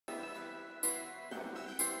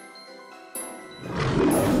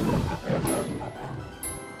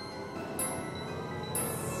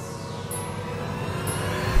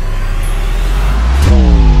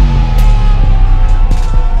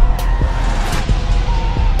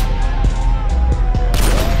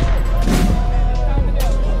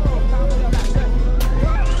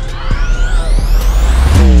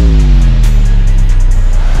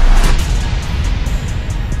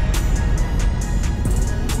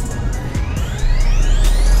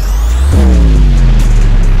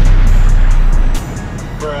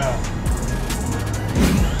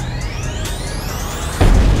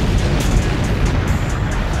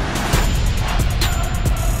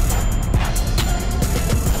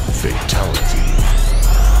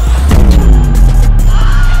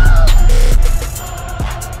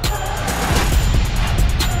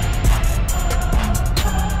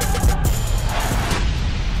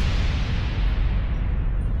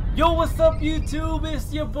Yo, what's up YouTube?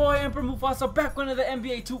 It's your boy Emperor Mufasa back with another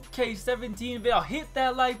NBA 2K17 video. Hit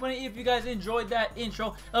that like button if you guys enjoyed that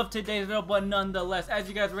intro of today's video. But nonetheless, as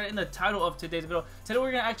you guys read in the title of today's video, today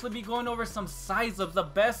we're gonna actually be going over some size ups, the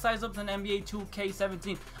best size ups in NBA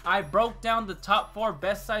 2K17. I broke down the top 4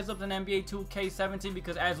 best size ups in NBA 2K17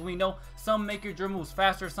 because, as we know, some make your dribble moves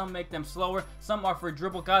faster, some make them slower, some are for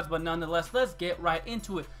dribble gods. But nonetheless, let's get right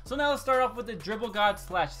into it. So now let's start off with the dribble god /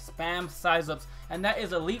 spam size ups, and that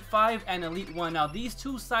is Elite 5 and Elite 1. Now these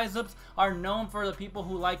two size ups are known for the people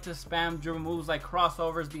who like to spam dribble moves like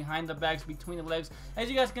crossovers, behind the backs, between the legs. As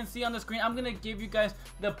you guys can see on the screen, I'm gonna give you guys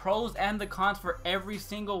the pros and the cons for every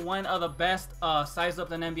single one of the best size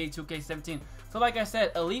ups in NBA 2K17. So like I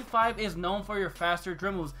said, Elite 5 is known for your faster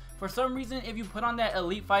dribble moves. For some reason, if you put on that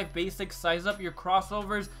Elite 5 basic size up, your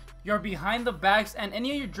crossovers, your behind the backs, and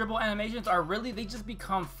any of your dribble animations are really, they just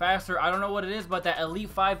become faster. I don't know what it is, but that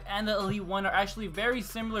Elite 5 and the Elite 1 are actually very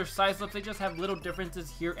similar size ups. They just have little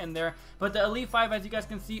differences here and there. But the Elite 5, as you guys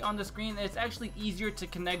can see on the screen, it's actually easier to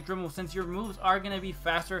connect dribble since your moves are going to be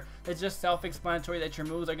faster. It's just self-explanatory that your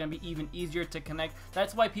moves are going to be even easier to connect.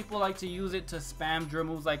 That's why people like to use it to spam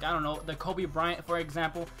dribble moves, like, I don't know, the Kobe Bryant, for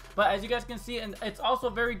example. But as you guys can see, and it's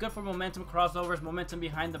also very good for momentum crossovers, momentum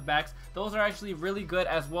behind the backs. Those are actually really good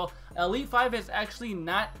as well. Elite 5 is actually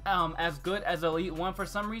not as good as Elite 1. For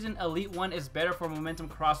some reason, Elite 1 is better for momentum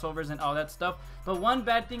crossovers and all that stuff. But one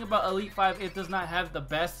bad thing about Elite 5, it does not have the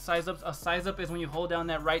best size ups. A size up is when you hold down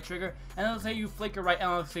that right trigger, and let's say you flick your right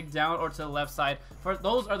analog stick down or to the left side. For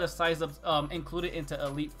those are the size ups included into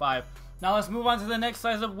Elite 5. Now let's move on to the next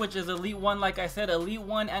size up, which is Elite 1. Like I said, Elite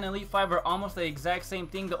 1 and Elite 5 are almost the exact same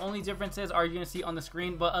thing. The only differences are you're going to see on the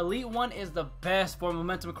screen. But Elite 1 is the best for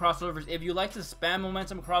momentum crossovers. If you like to spam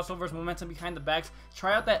momentum crossovers, momentum behind the backs,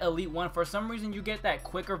 try out that Elite 1. For some reason, you get that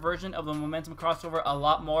quicker version of the momentum crossover a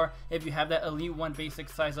lot more if you have that Elite 1 basic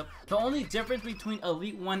size up. The only difference between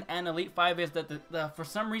Elite 1 and Elite 5 is that for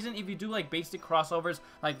some reason, if you do like basic crossovers,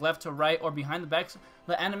 like left to right or behind the backs,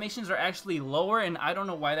 the animations are actually lower, and I don't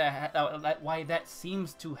know why that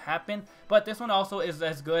seems to happen. But this one also is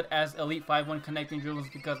as good as Elite 5 when connecting dribbles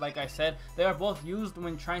because, like I said, they are both used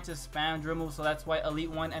when trying to spam dribbles. So that's why Elite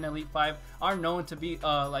 1 and Elite 5 are known to be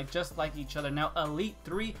just like each other. Now Elite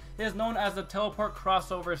 3 is known as the teleport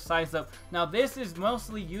crossover size up. Now this is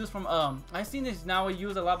mostly used from I've seen this now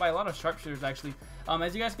used a lot by a lot of sharpshooters actually.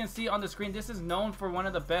 As you guys can see on the screen, this is known for one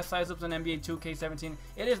of the best size ups in NBA 2K17.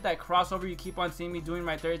 It is that crossover you keep on seeing me doing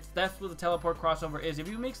right there. That's what the teleport crossover is. If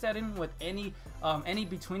you mix that in with any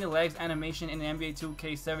between the legs animation in NBA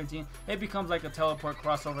 2K17, it becomes like a teleport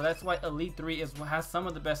crossover. That's why Elite 3 has some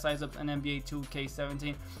of the best size ups in NBA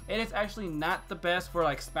 2K17. It is actually not the best for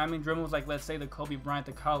like spamming dribbles, like let's say the Kobe Bryant,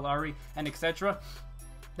 the Kyle Lowry, and etc.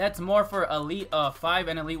 That's more for Elite 5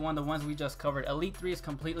 and Elite 1, the ones we just covered. Elite 3 is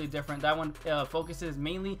completely different. That one focuses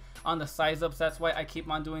mainly on the size ups. That's why I keep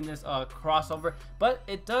on doing this crossover. But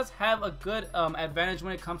it does have a good advantage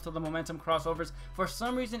when it comes to the momentum crossovers. For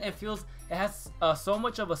some reason, it has so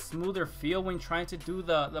much of a smoother feel when trying to do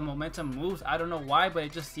the momentum moves. I don't know why, but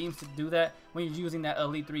it just seems to do that when you're using that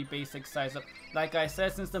Elite 3 basic size up. Like I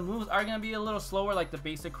said, since the moves are going to be a little slower, like the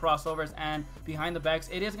basic crossovers and behind the backs,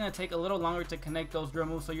 it is going to take a little longer to connect those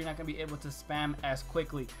dribble moves, so you're not going to be able to spam as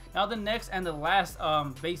quickly. Now the next and the last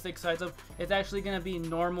basic size up is actually going to be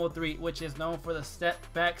Normal 3, which is known for the step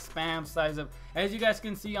back spam size up. As you guys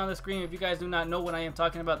can see on the screen, if you guys do not know what I am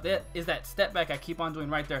talking about, that is that step back I keep on doing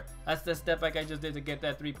right there. That's the step back I just did to get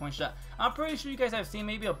that 3-point shot. I'm pretty sure you guys have seen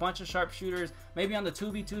maybe a bunch of sharpshooters, maybe on the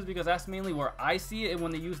 2v2s, because that's mainly where I see it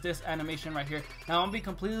when they use this animation right here. Now I'm gonna be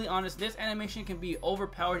completely honest, this animation can be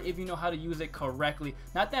overpowered if you know how to use it correctly.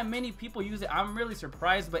 Not that many people use it. I'm really surprised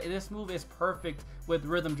rise, but this move is perfect with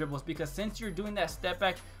rhythm dribbles because since you're doing that step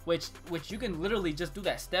back, which you can literally just do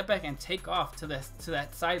that step back and take off to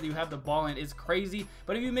that side that you have the ball in, is crazy.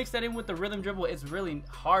 But if you mix that in with the rhythm dribble, it's really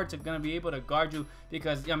hard to gonna be able to guard you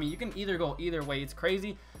because I mean you can either go either way. It's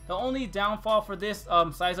crazy. The only downfall for this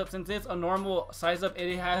size up, since it's a normal size up,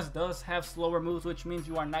 it does have slower moves, which means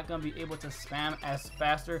you are not going to be able to spam as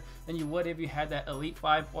faster than you would if you had that Elite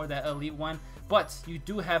 5 or that Elite 1. But you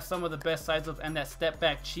do have some of the best size ups, and that step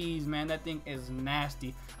back cheese, man, that thing is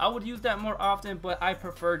nasty. I would use that more often, but I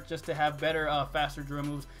prefer just to have better faster drill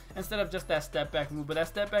moves instead of just that step back move. But that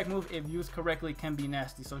step back move, if used correctly, can be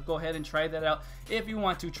nasty. So go ahead and try that out if you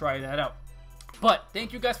want to try that out. But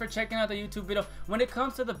thank you guys for checking out the YouTube video. When it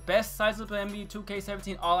comes to the best size up of NBA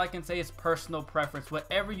 2K17, all I can say is personal preference.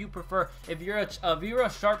 Whatever you prefer. If you're a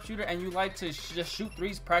sharpshooter and you like to just shoot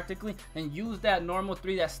threes practically, then use that normal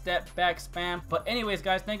 3, that step back spam. But anyways,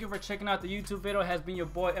 guys, thank you for checking out the YouTube video. It has been your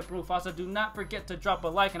boy Emperor Mufasa. Do not forget to drop a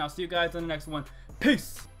like, and I'll see you guys in the next one.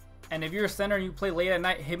 Peace. And if you're a center and you play late at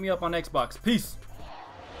night, hit me up on Xbox. Peace.